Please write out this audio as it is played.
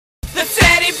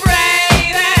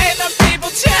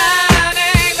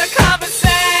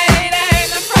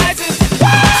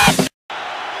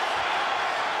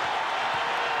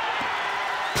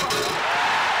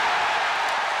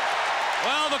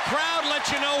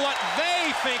what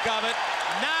they think of it.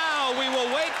 Now we will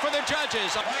wait for the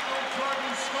judges. Michael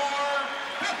Jordan score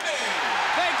 50.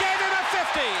 They gave him a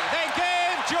 50. They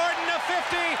gave Jordan a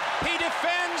 50. He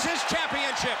defends his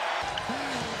championship.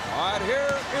 All right,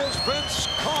 here is Vince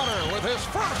Carter with his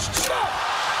first stop.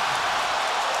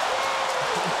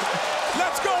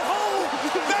 Let's go home.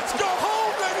 Let's go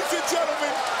home, ladies and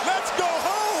gentlemen. Let's go home.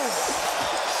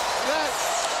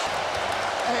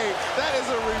 That is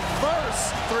a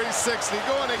reverse 360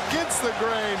 going against the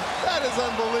grain. That is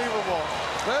unbelievable.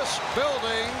 This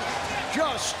building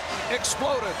just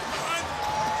exploded.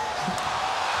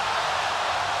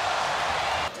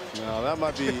 No, that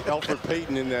might be Alfred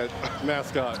Payton in that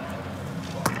mascot.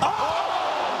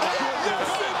 Yes,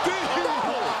 indeed.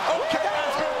 Okay,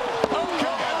 Aaron.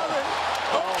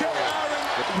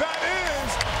 That is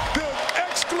the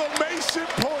exclamation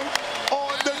point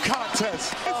on the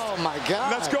contest. Oh, my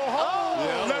God. Let's go home.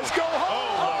 Yeah. Let's go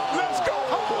home. Let's go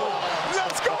home.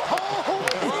 Let's go home.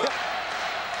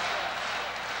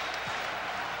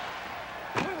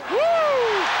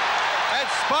 And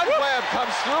Spudweb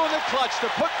comes through in the clutch to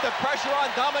put the pressure on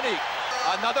Dominique.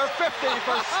 Another 50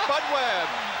 for Spudweb.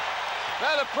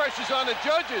 Now the pressure's on the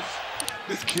judges.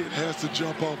 This kid has to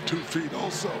jump off 2 feet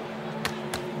also.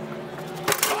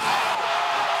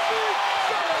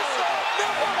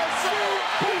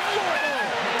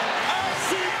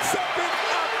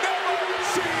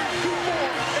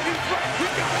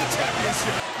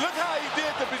 Look how he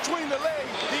did the between the legs.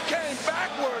 He came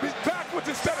backwards. He's backwards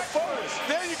instead of forwards.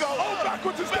 There you go. Oh,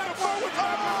 backwards instead of forwards.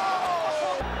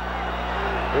 Oh!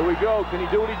 Here we go. Can he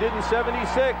do what he did in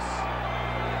 '76?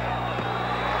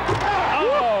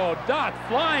 Oh, Doc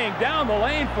flying down the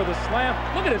lane for the slam.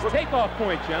 Look at his takeoff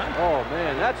point, John. Oh,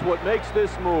 man, that's what makes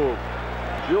this move.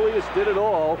 Julius did it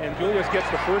all. And Julius gets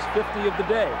the first 50 of the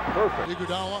day. Perfect.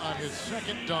 Iguodala on his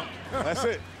second dunk. That's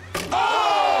it.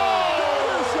 Oh!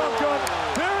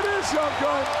 There it is, young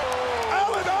gun.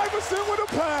 Allen Iverson with a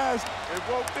pass. It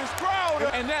broke this crowd.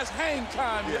 And that's hang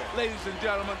time, ladies and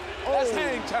gentlemen. That's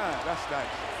hang time. That's nice.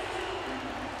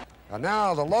 And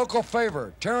now the local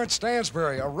favorite, Terrence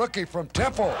Stansbury, a rookie from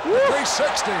Temple.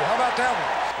 360. How about that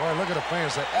one? Boy, look at the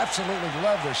fans. They absolutely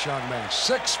love this young man.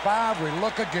 6'5", we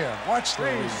look again. Watch the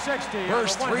 360.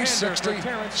 First 360,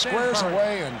 squares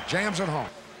away and jams it home.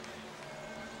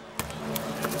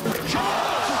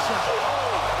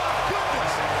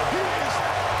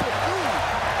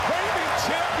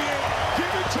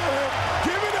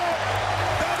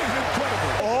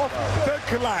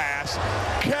 Glass,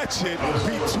 catch it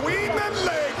between the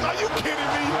legs. Are you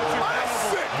kidding me? That's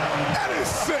sick. That is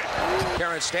sick.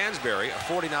 Terrence Stansbury, a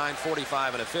 49,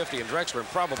 45, and a 50, and Drexler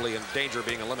probably in danger of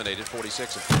being eliminated,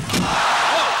 46.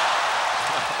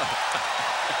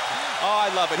 Oh,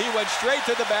 I love it. He went straight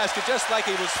to the basket just like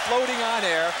he was floating on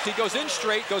air. He goes in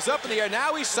straight, goes up in the air.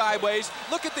 Now he's sideways.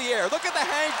 Look at the air. Look at the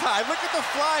hang time. Look at the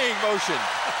flying motion.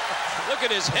 Look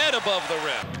at his head above the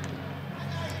rim.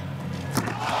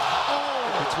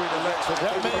 Between the legs.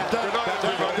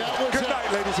 Good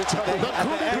night, ladies and gentlemen. Good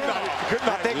night.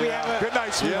 I think we have a, good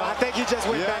night, sweetheart. I think he just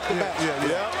went back to back.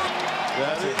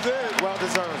 That is it. Well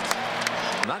deserved.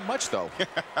 Not much, though.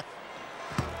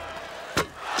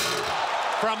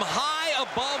 From high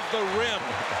above the rim.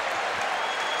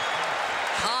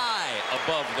 High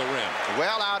above the rim.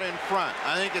 Well out in front.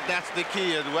 I think that's the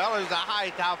key, as well as the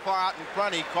height, how far out in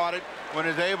front he caught it when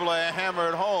he's able to hammer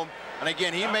it home. And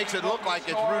again, he makes it look like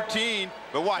it's routine,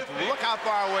 but watch, look how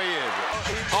far away he is.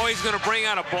 Oh, he's going to bring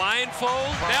out a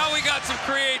blindfold? Now we got some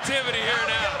creativity here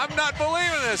now. I'm not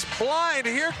believing this. Blind.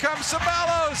 Here comes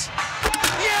Ceballos.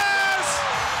 Yes!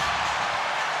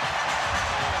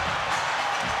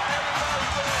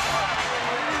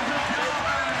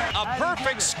 A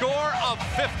perfect score of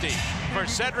 50 for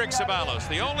Cedric Ceballos,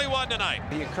 the only one tonight.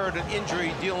 He incurred an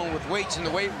injury dealing with weights in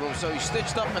the weight room, so he's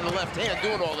stitched up in the left hand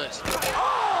doing all this.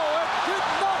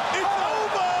 It's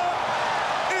over!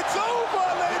 It's over,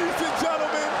 ladies and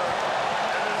gentlemen!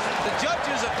 The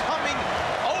judges are coming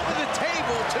over the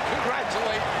table to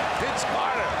congratulate Vince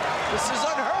Carter. This is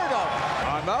unheard of.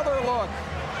 Another look.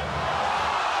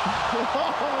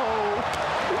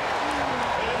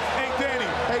 Hey, Danny.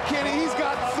 Hey, Kenny, he's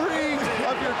got 3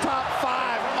 of your top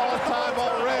 5 all time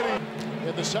already.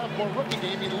 In the sophomore rookie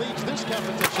game, he leads this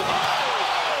competition.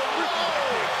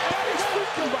 That is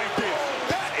freaky right there.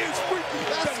 That is freaky.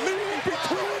 The lead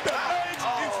between the legs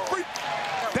is freaky.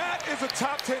 That is a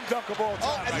top 10 dunk of all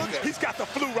time. And look, he's got the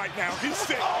flu right now. He's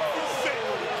sick. He's sick.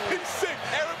 He's sick.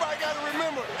 Everybody got to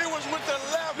remember, it was with the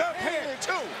left hand,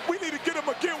 too. We need to get him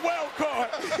a get well card.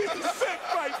 He's sick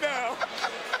right now.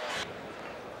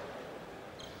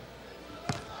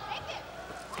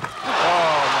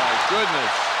 Oh, my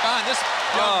goodness. Don, this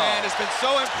young man has been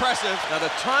so impressive. Now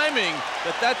the timing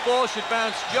that ball should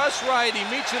bounce just right. He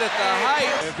meets it at the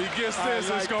height. If he gets this,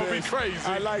 it's going to be crazy.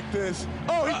 I like this.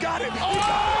 Oh, he got it. He got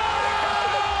it.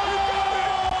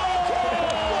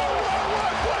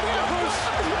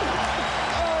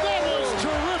 That was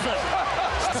terrific.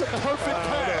 That's a perfect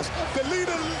pass. The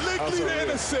leader in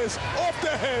assists off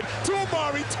the head to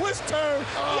Amari. Twist turn.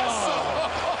 Yes, sir.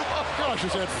 Gosh,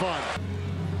 has had fun.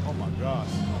 Oh, my gosh.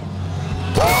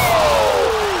 Oh!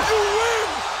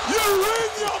 You win,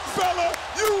 young fella.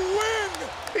 You win.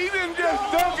 He didn't just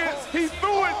dunk it. He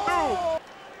threw it through.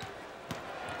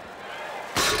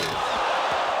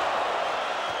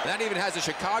 That even has the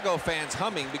Chicago fans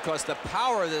humming because the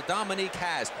power that Dominique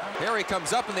has. Here he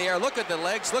comes up in the air. Look at the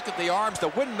legs, look at the arms, the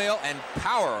windmill, and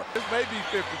power. This may be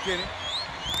 50, Kenny.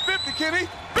 50, Kenny.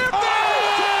 50! Oh!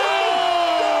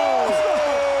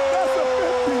 That's a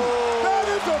 50. That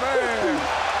is a 50.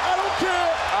 I don't care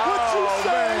what you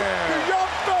say. Man. The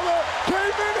young fella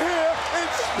came in here and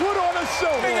put on a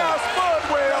show. King out Spud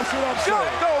well,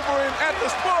 jumped over him at the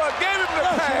Spud, gave him the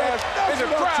pass, and the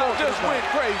crowd just went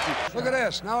crazy. Look at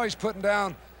this. Now he's putting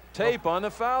down Tape on the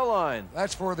foul line.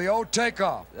 That's for the old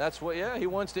takeoff. That's what, yeah, he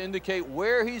wants to indicate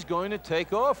where he's going to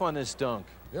take off on this dunk.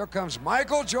 Here comes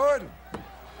Michael Jordan.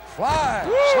 Fly,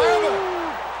 slam it.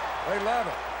 They love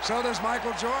it. So does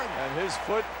Michael Jordan. And his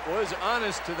foot was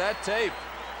honest to that tape.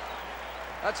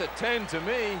 That's a 10 to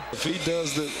me. If he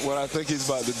does what I think he's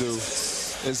about to do,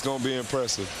 it's going to be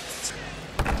impressive.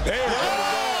 There we go.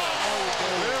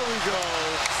 There we go.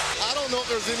 I don't know if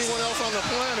there's anyone else on the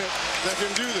planet that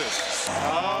can do this.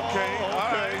 Okay,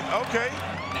 all right, okay.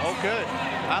 Okay,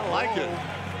 I like it.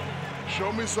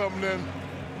 Show me something then.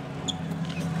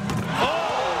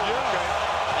 Oh, yeah. Okay.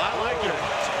 I like it.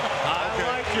 I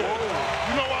like it.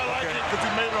 You know why I like it? Because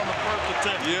he made it on the first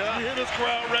attempt. Yeah. You hear this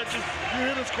crowd, Reggie? You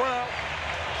hear this crowd?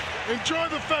 Enjoy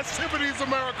the festivities,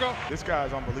 America. This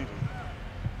guy's unbelievable.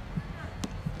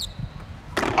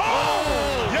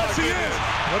 Oh! Yes, he is.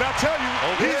 What I tell you,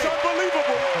 he's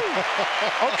unbelievable.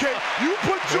 Okay, you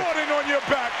put Jordan on your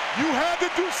back. You had to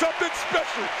do something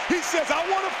special. He says, I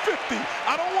want a 50.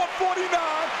 I don't want 49.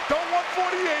 Don't want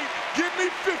 48. Give me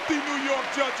 50, New York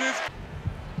judges.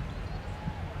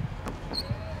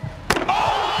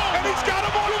 Oh! And he's got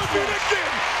him on his feet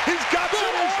again. He's got you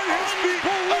on his feet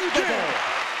again.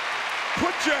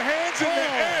 Put your hands in the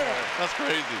air. That's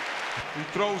crazy. He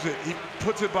throws it. He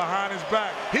puts it behind his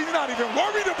back. He's not even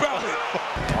worried about it.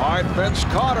 All right, Vince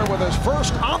Carter with his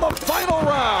first on the final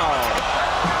round.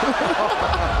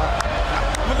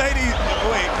 Ladies,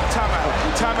 wait, timeout.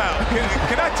 Timeout.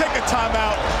 Can I take a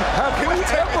timeout? Have we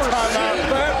ever seen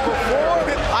that before?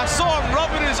 I saw him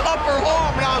rubbing his upper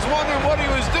arm, and I was wondering what he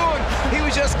was doing. He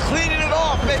was just cleaning it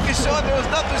off, making sure there was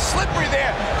nothing slippery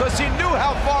there, because he knew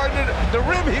how far into the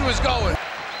rim he was going.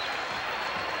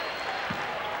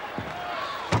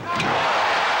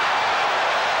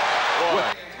 Boy,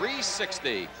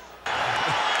 360.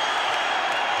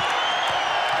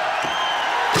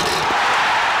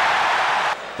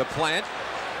 The plant,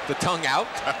 the tongue out,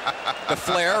 the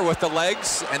flare with the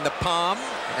legs and the palm,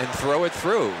 and throw it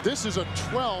through. This is a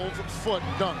 12-foot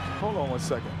dunk. Hold on 1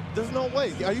 second. There's no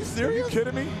way. Are you serious? Are you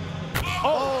kidding me?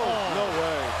 Oh, no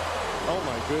way. Oh,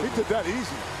 my goodness. He did that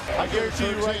easy. I guarantee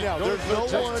you right now, there's no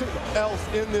one else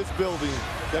in this building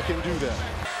that can do that.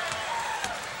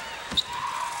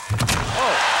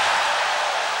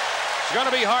 It's going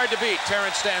to be hard to beat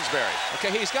Terrence Stansbury.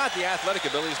 Okay, he's got the athletic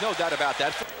abilities, no doubt about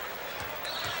that.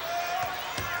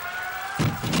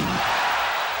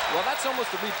 Well, that's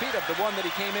almost a repeat of the one that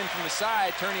he came in from the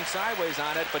side, turning sideways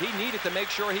on it, but he needed to make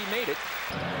sure he made it.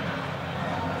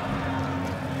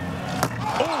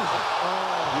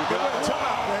 You got a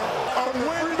timeout, man. A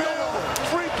windmill,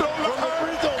 free throw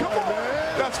line. Come on,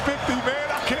 man. That's 50, man.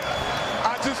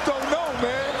 I just don't know,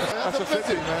 man. That's a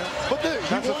 50, man. But then,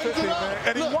 That's a 50, man.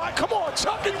 And he wind, come on,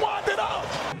 Chuck, he wind it up.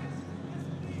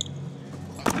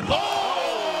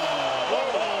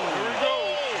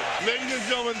 Ladies and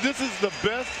gentlemen, this is the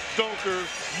best dunker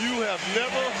you have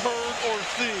never heard or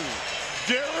seen.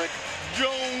 Derrick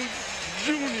Jones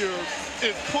Jr.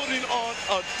 is putting on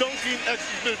a dunking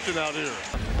exhibition out here.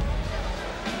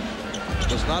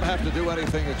 Does not have to do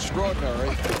anything extraordinary,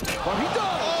 but he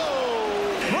does. Oh,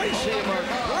 Tracy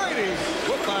McGrady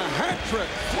with the hat trick.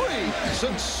 3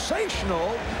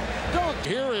 sensational dunk.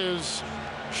 Here is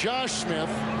Josh Smith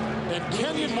and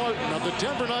Kenyon Martin of the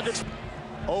Denver Nuggets.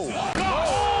 Oh.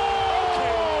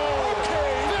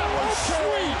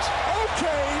 Sweet.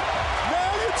 Okay,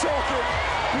 now you're talking.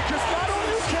 Because not only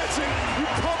you catching, you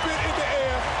pump it in the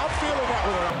air. I'm feeling that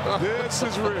one. This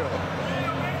is real.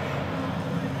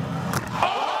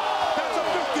 Oh, that's a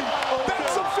 50.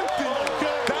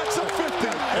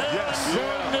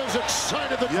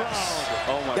 crowd.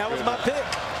 Oh my That was my pick.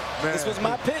 Man. This was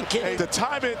my pick, Kenny. Hey, the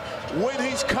timing when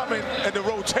he's coming and the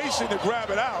rotation to grab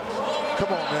it out.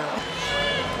 Come on, man.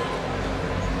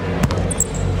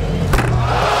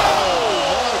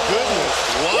 Oh, my goodness.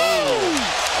 Wow.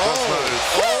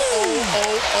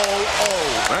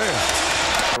 Man.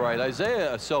 Right,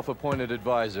 Isaiah, a self-appointed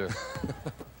advisor.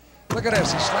 Look at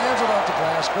this. He slams it off the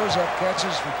glass, goes up,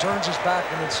 catches, returns his back,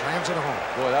 and then slams it home.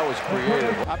 Boy, that was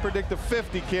creative. I predict a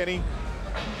 50, Kenny.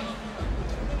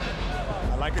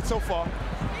 I like it so far.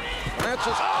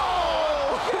 Francis.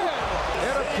 Oh!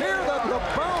 It appeared that the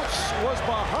bounce was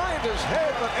behind his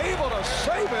head, but able to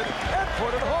save it and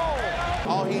put it home.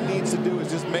 All he needs to do is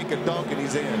just make a dunk and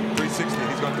he's in. 360.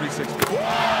 He's going 360. 360.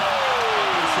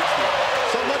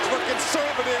 So much for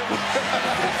conservative.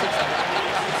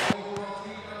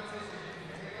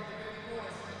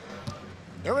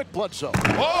 Eric Bledsoe.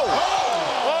 Whoa!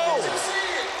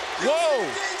 Whoa!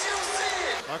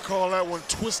 I call that one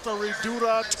twistery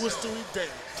doo-dah, twistery day.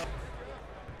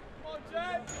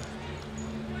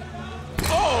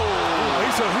 Oh!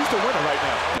 He's the winner right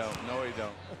now. No, he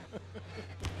don't.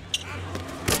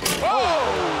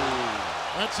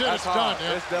 That's it. That's It's hard. done.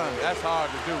 Yeah. It's done. That's hard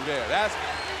to do there.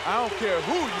 I don't care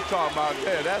who you talking about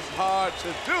there. That's hard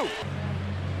to do.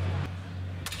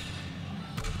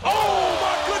 Oh,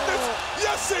 my goodness.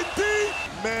 Yes, indeed.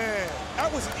 Man,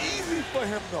 that was easy for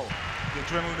him, though. The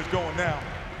adrenaline is going now.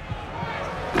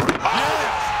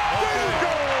 Yes. There you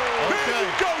go. There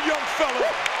you go, young fella.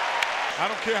 I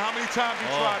don't care how many times you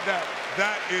tried that.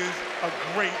 That is a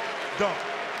great dunk.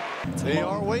 They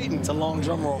are waiting. It's a long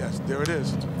drum roll. Yes, there it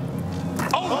is.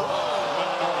 Oh!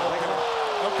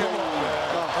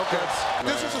 Okay.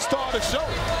 This is the star of the show.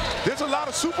 There's a lot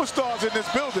of superstars in this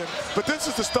building, but this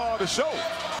is the star of the show.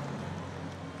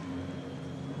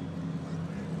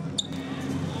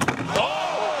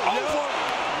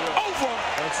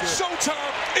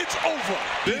 Showtime, it's over.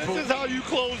 This is how you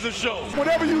close the show.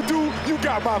 Whatever you do, you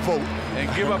got my vote. And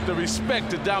give up the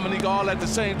respect to Dominique all at the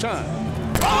same time.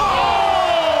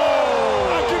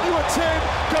 Oh! I give you a 10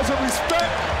 because of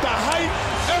respect, the height,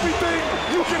 everything.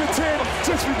 You get a 10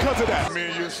 just because of that. Me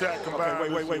and you, Shaq, combined.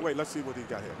 Okay, wait. Let's see what he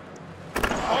got here.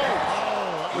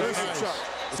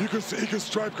 Nice. He can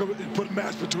strike, put a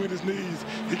match between his knees.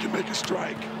 He can make a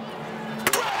strike.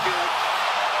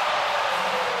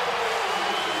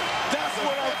 That's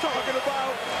what I'm talking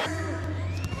about.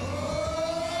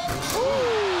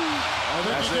 I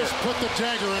think he just put the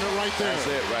dagger in it right there. That's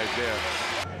it right there.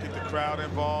 Get the crowd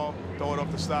involved. Throw it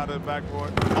off the side of the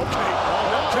backboard. Okay.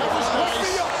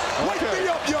 Wake me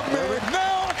up, young man.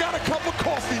 Now I got a cup of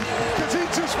coffee because he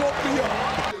just woke me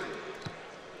up.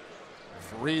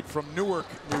 Reed from Newark,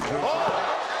 New Jersey.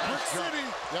 Brick City.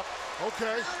 Yep.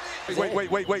 Okay.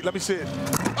 Wait. Let me see it.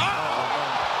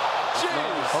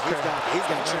 Okay. He's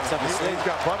got tricks up his sleeve. He's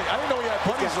got bunny. I didn't know he had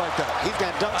bunnies like that. He's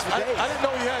got dunks for days. I didn't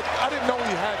know he had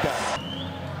that.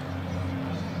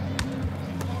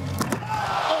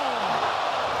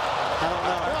 I don't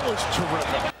know. That was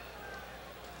terrific.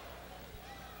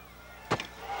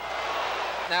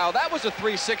 Now, that was a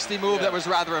 360 move that was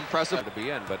rather impressive. To be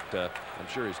in, but I'm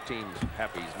sure his team's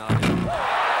happy he's not in.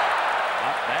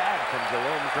 Not bad from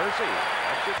Jerome Kersey.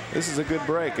 This is a good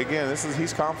break. Again,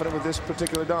 he's confident with this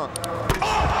particular dunk. Okay.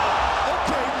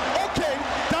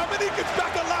 Dominique is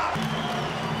back alive.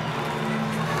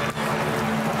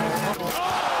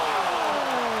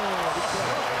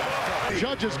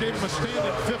 Judges gave him a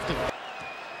standing 50.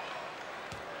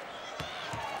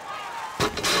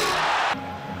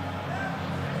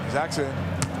 Jackson.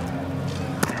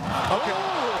 Okay.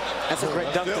 That's a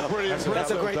great dunk.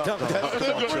 That's a great dunk.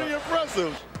 That's pretty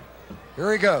impressive.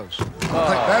 Here he goes. I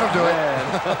think that'll do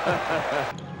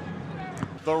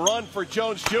it. The run for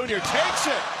Jones Jr. takes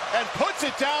it and puts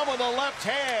it down with the left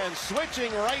hand,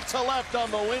 switching right to left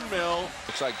on the windmill.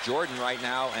 Looks like Jordan right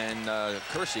now and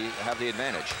Kersey have the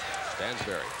advantage.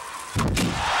 Stansbury.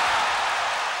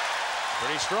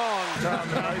 Pretty strong.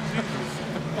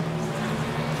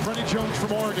 Freddie Jones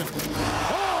from Oregon.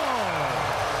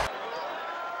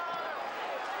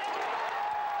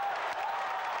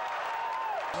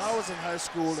 When I was in high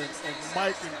school and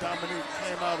Mike and Dominique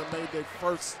came out and made their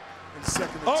first and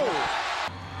second attempt. Oh!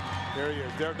 There he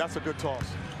is. That's a good toss.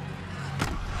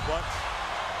 What?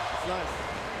 It's nice.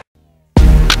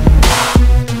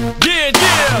 Yeah.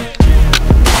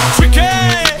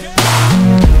 Tricky.